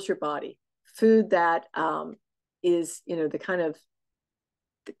fuels your body, food that is the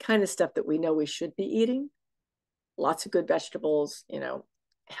kind of stuff that we know we should be eating. Lots of good vegetables,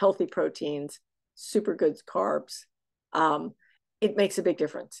 healthy proteins, super good carbs. It makes a big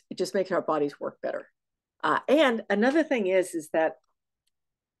difference. It just makes our bodies work better. And another thing is that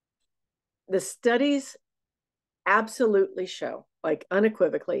the studies absolutely show, like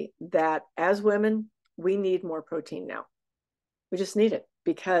unequivocally, that as women, we need more protein now. We just need it,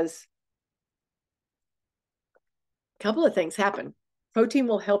 because a couple of things happen. Protein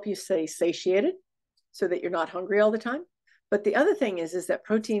will help you stay satiated so that you're not hungry all the time. But the other thing is that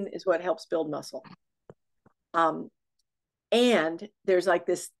protein is what helps build muscle. And there's like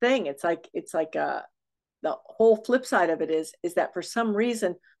this thing, it's like the whole flip side of it is that for some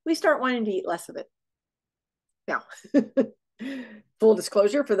reason we start wanting to eat less of it. Now, full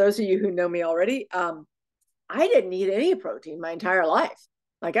disclosure, for those of you who know me already, I didn't eat any protein my entire life.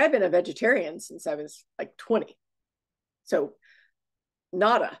 Like, I've been a vegetarian since I was like 20. So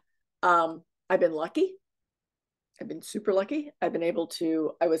nada. I've been lucky. I've been super lucky. I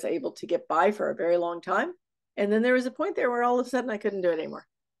was able to get by for a very long time. And then there was a point there where all of a sudden I couldn't do it anymore.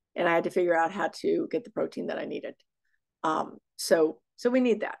 And I had to figure out how to get the protein that I needed. So we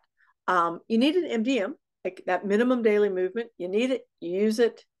need that. You need an MDM, like that minimum daily movement. You need it, you use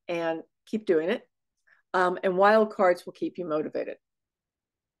it, and keep doing it. And wild cards will keep you motivated.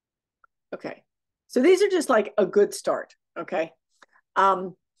 Okay. So these are just like a good start. Okay.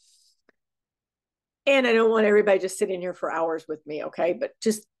 And I don't want everybody just sitting here for hours with me. Okay. But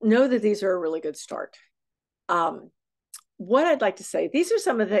just know that these are a really good start. What I'd like to say, these are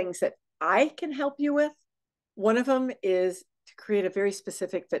some of the things that I can help you with. One of them is to create a very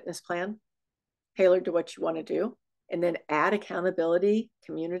specific fitness plan tailored to what you want to do, and then add accountability,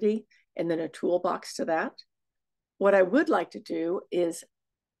 community, and then a toolbox to that. What I would like to do is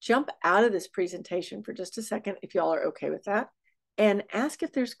jump out of this presentation for just a second, if y'all are okay with that, and ask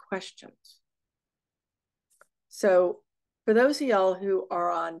if there's questions. So for those of y'all who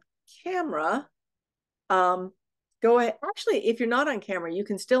are on camera, go ahead. Actually, if you're not on camera, you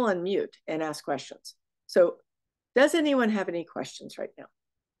can still unmute and ask questions. So does anyone have any questions right now?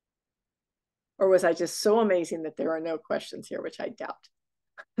 Or was I just so amazing that there are no questions here, which I doubt?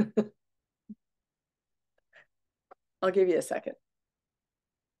 I'll give you a second.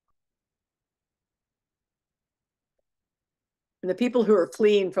 And the people who are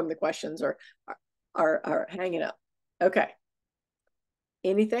fleeing from the questions are hanging up. Okay.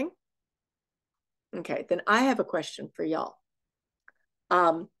 Anything? Okay, then I have a question for y'all.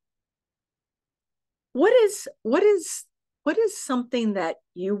 What is something that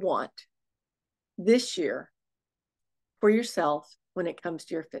you want this year for yourself when it comes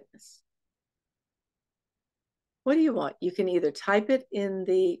to your fitness? What do you want? You can either type it in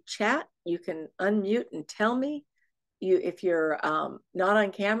the chat, you can unmute and tell me. If you're not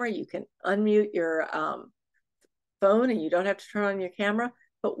on camera, you can unmute your phone and you don't have to turn on your camera.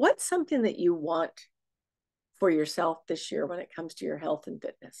 But what's something that you want for yourself this year when it comes to your health and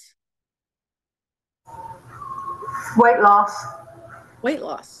fitness? Weight loss. Weight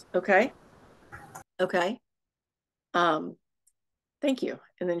loss. Okay. Okay. Thank you.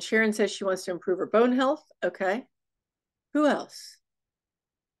 And then Sharon says she wants to improve her bone health. Okay. Who else?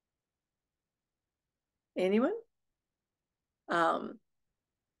 Anyone?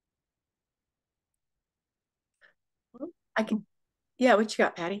 I can, yeah, what you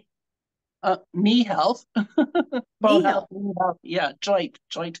got, Patty? Knee health. Knee health. Knee health. Yeah, joint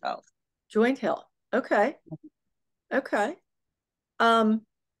health. Joint health. Okay. Okay.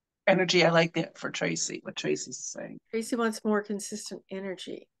 Energy, I like that for Tracy, what Tracy's saying. Tracy wants more consistent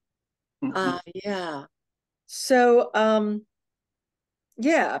energy. Yeah. So,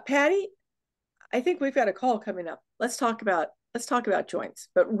 yeah, Patty, I think we've got a call coming up. Let's talk about joints,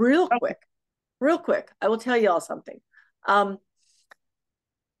 but real quick, I will tell you all something.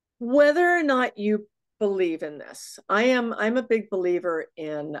 Whether or not you believe in this, I'm a big believer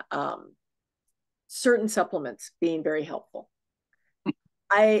in certain supplements being very helpful.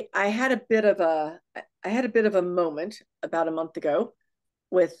 I had a bit of a moment about a month ago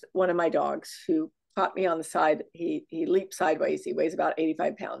with one of my dogs who caught me on the side. He leaped sideways. He weighs about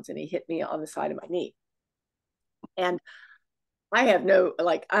 85 pounds and he hit me on the side of my knee. And I have no,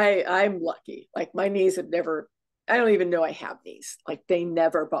 like, I'm lucky. Like, my knees have never, I don't even know I have knees. Like, they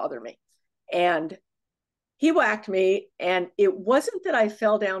never bother me. And he whacked me, and it wasn't that I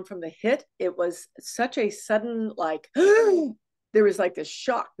fell down from the hit. It was such a sudden, like, there was like this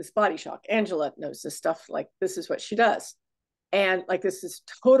shock, this body shock. Angela knows this stuff. Like, this is what she does. And like, this is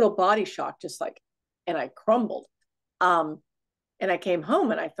total body shock, just like, and I crumbled. And I came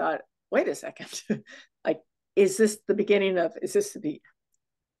home and I thought, wait a second, like, is this the beginning of,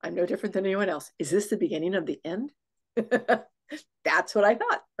 I'm no different than anyone else. Is this the beginning of the end? That's what I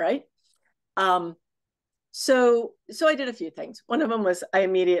thought, right? So I did a few things. One of them was I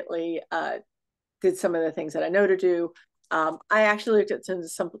immediately did some of the things that I know to do. I actually looked at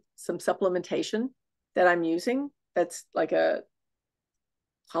some supplementation that I'm using. That's like a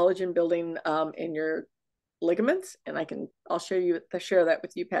collagen building in your ligaments, and I'll share that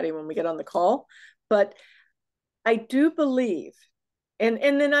with you, Patty, when we get on the call. But I do believe, and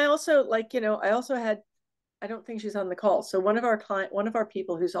then I also, like, I also had, I don't think she's on the call. So one of our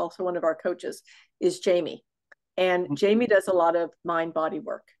people who's also one of our coaches is Jamie. And Jamie does a lot of mind body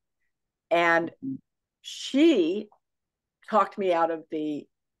work. And she talked me out of the,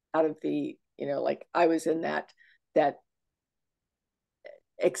 like, I was in that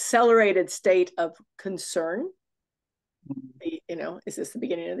accelerated state of concern. Is this the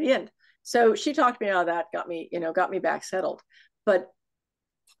beginning of the end? So she talked me out of that, got me back settled. But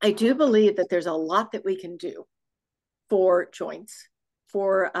I do believe that there's a lot that we can do for joints,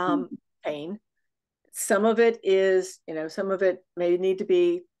 for pain. Some of it is, some of it may need to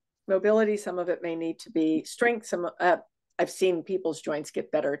be mobility. Some of it may need to be strength. I've seen people's joints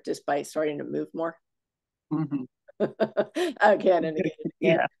get better just by starting to move more. Again and again.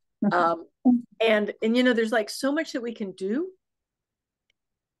 Yeah. And there's like so much that we can do.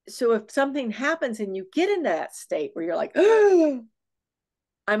 so if something happens and you get into that state where you're like, oh,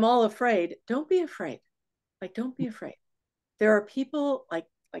 I'm all afraid, don't be afraid. Like, don't be afraid. There are people like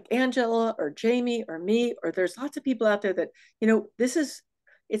Angela or Jamie or me, or there's lots of people out there that,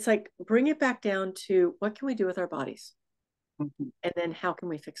 it's like, bring it back down to what can we do with our bodies? Mm-hmm. And then how can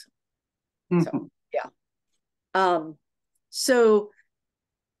we fix them? Mm-hmm. So, yeah.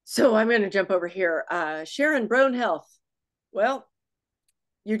 So I'm going to jump over here. Sharon, Brown Health. Well,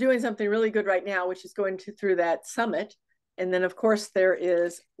 you're doing something really good right now, which is going through that summit. And then, of course, there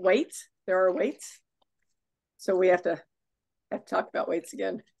is weights. There are weights. So we have to talk about weights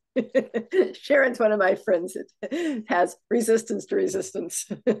again. Sharon's one of my friends that has resistance to resistance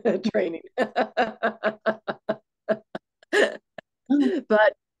training.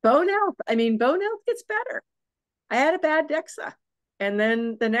 But bone health, bone health gets better. I had a bad DEXA, and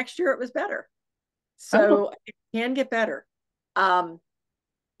then the next year it was better. Oh, So it can get better. oh,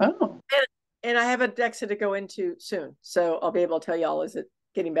 And I have a DEXA to go into soon. So I'll be able to tell y'all, is it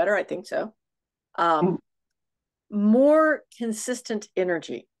getting better? I think so. mm, More consistent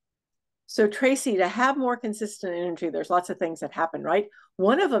energy. So Tracy, to have more consistent energy, there's lots of things that happen, right?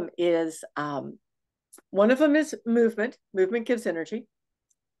 One of them is movement. Movement gives energy.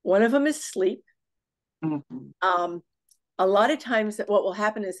 One of them is sleep. mm-hmm. A lot of times that what will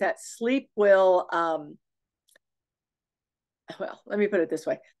happen is that sleep will, well, let me put it this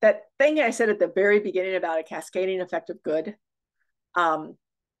way. That thing I said at the very beginning about a cascading effect of good,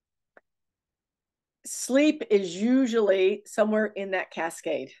 sleep is usually somewhere in that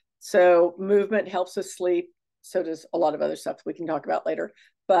cascade. So movement helps with sleep. So does a lot of other stuff we can talk about later.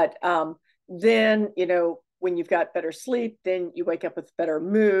 But then, when you've got better sleep, then you wake up with better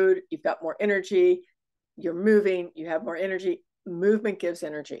mood. You've got more energy. You're moving. You have more energy. Movement gives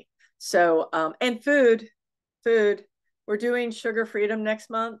energy. So, and food. We're doing Sugar Freedom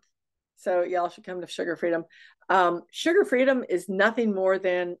next month. So y'all should come to Sugar Freedom. Sugar Freedom is nothing more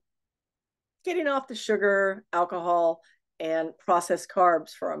than getting off the sugar, alcohol, and processed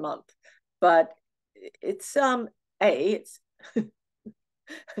carbs for a month. But it's it's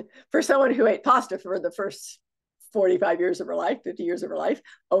for someone who ate pasta for the first 45 years of her life, 50 years of her life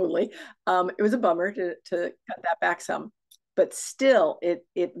only, it was a bummer to cut that back some. But still, it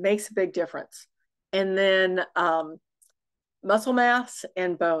makes a big difference. And then muscle mass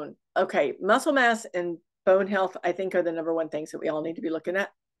and bone. Okay, muscle mass and bone health, I think, are the number one things that we all need to be looking at,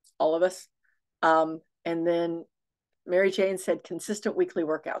 all of us. And then Mary Jane said consistent weekly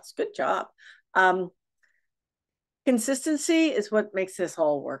workouts. Good job. Consistency is what makes this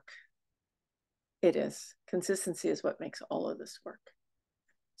all work. It is. Consistency is what makes all of this work.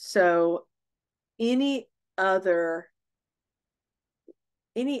 So any other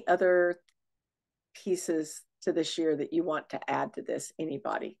pieces to this year that you want to add to this,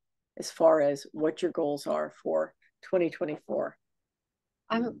 anybody, as far as what your goals are for 2024?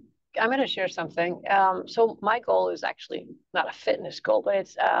 I'm going to share something. So my goal is actually not a fitness goal, but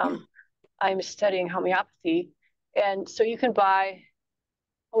it's I'm studying homeopathy, and so you can buy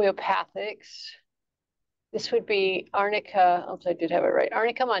homeopathics. This would be Arnica. Oops, I did have it right.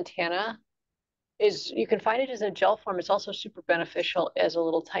 Arnica montana you can find it as a gel form. It's also super beneficial as a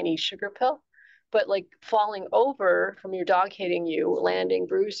little tiny sugar pill. But like falling over from your dog hitting you, landing,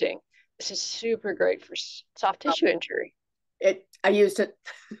 bruising, this is super great for soft tissue injury. I used it.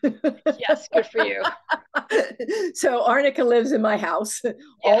 Yes, good for you. So Arnica lives in my house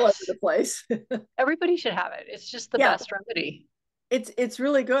all over the place. Everybody should have it. It's just the best remedy. It's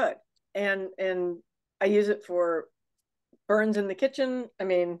really good. And I use it for burns in the kitchen.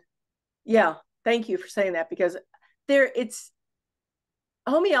 Yeah, thank you for saying that, because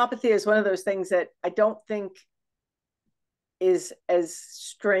homeopathy is one of those things that I don't think is as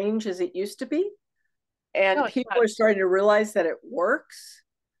strange as it used to be. And people are starting to realize that it works.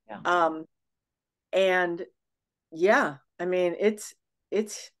 Yeah. And yeah, it's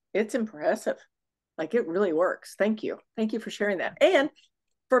impressive. Like, it really works. Thank you for sharing that. And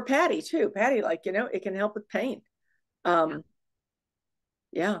for Patty too. Patty, it can help with pain.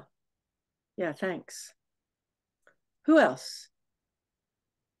 Yeah, thanks. Who else?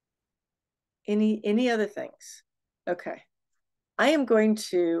 Any other things? Okay, I am going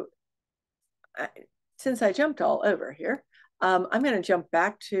to, since I jumped all over here, I'm going to jump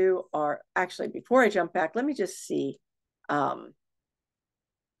back to actually, before I jump back, let me just see.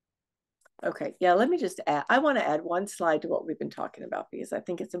 Okay, yeah, let me just add, I want to add one slide to what we've been talking about, because I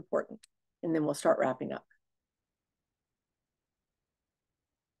think it's important, and then we'll start wrapping up.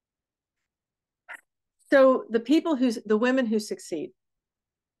 So the women who succeed,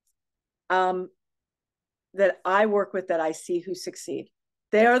 that I work with, that I see who succeed,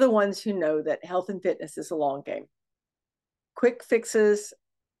 They are the ones who know that health and fitness is a long game. Quick fixes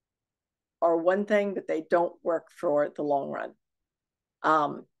are one thing, but they don't work for the long run.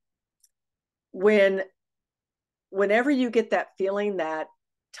 Whenever you get that feeling that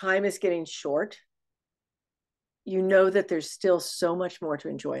time is getting short, you know that there's still so much more to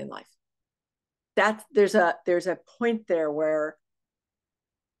enjoy in life. There's a point there where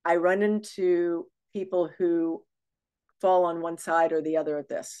I run into people who fall on one side or the other of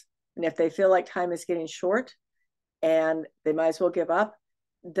this. And if they feel like time is getting short and they might as well give up,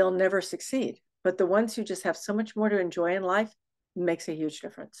 they'll never succeed. But the ones who just have so much more to enjoy in life makes a huge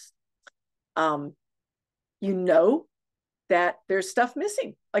difference. You know that there's stuff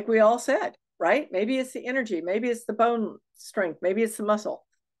missing, like we all said, right? Maybe it's the energy, maybe it's the bone strength, maybe it's the muscle.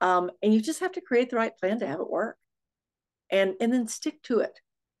 And you just have to create the right plan to have it work. And then stick to it.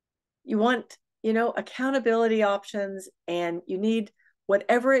 You want, accountability options, and you need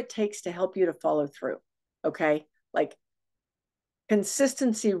whatever it takes to help you to follow through. Okay. Like,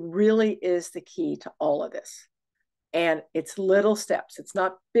 consistency really is the key to all of this. And it's little steps. It's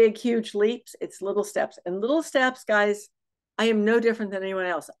not big, huge leaps. It's little steps. And little steps, guys, I am no different than anyone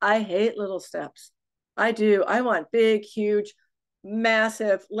else. I hate little steps. I do. I want big, huge,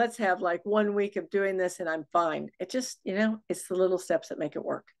 massive, let's have like 1 week of doing this and I'm fine. It just, it's the little steps that make it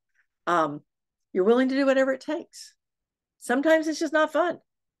work. You're willing to do whatever it takes. Sometimes it's just not fun,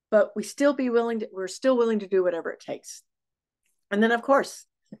 but we're still willing to do whatever it takes. And then, of course,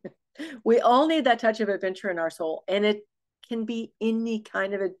 we all need that touch of adventure in our soul, and it can be any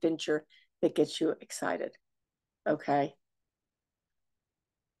kind of adventure that gets you excited. Okay.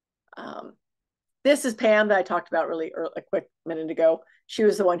 This is Pam that I talked about really early, a quick minute ago. She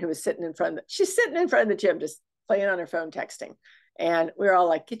was the one who was she's sitting in front of the gym, just playing on her phone, texting. And we were all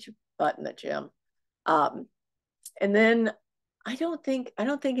like, get your butt in the gym. And then I don't think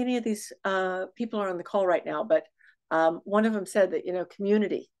any of these people are on the call right now, but one of them said that,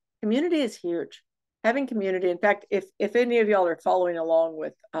 community is huge. Having community. In fact, if any of y'all are following along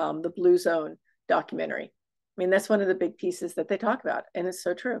with the Blue Zone documentary, I mean, that's one of the big pieces that they talk about. And it's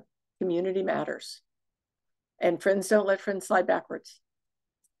so true. Community matters. And friends don't let friends slide backwards.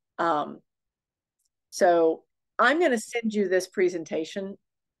 So I'm going to send you this presentation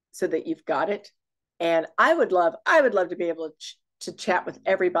so that you've got it. And I would love to be able to chat with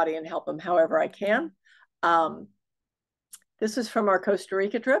everybody and help them however I can. This is from our Costa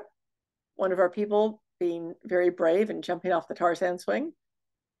Rica trip. One of our people being very brave and jumping off the Tarzan swing.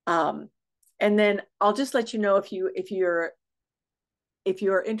 And then I'll just let you know, if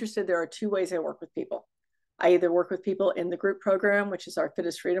you're interested, there are 2 ways I work with people. I either work with people in the group program, which is our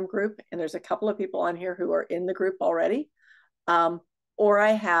Fittest Freedom group, and there's a couple of people on here who are in the group already, or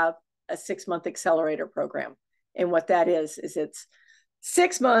I have a 6-month accelerator program. And what that is it's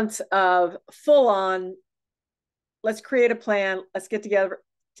 6 months of full on, let's create a plan, let's get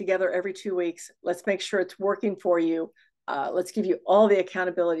together every 2 weeks, let's make sure it's working for you, let's give you all the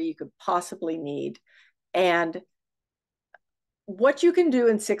accountability you could possibly need. And what you can do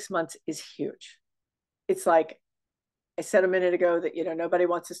in 6 months is huge. It's like I said a minute ago that, nobody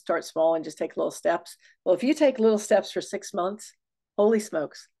wants to start small and just take little steps. Well, if you take little steps for 6 months, holy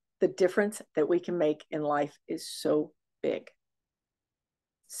smokes, the difference that we can make in life is so big.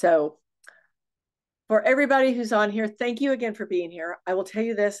 So for everybody who's on here, thank you again for being here. I will tell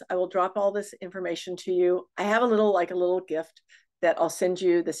you this, I will drop all this information to you. I have a little gift that I'll send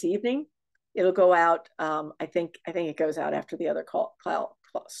you this evening. It'll go out. I think it goes out after the other call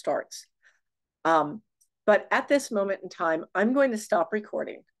starts. But at this moment in time, I'm going to stop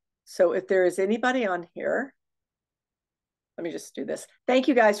recording. So if there is anybody on here, let me just do this. Thank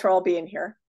you guys for all being here.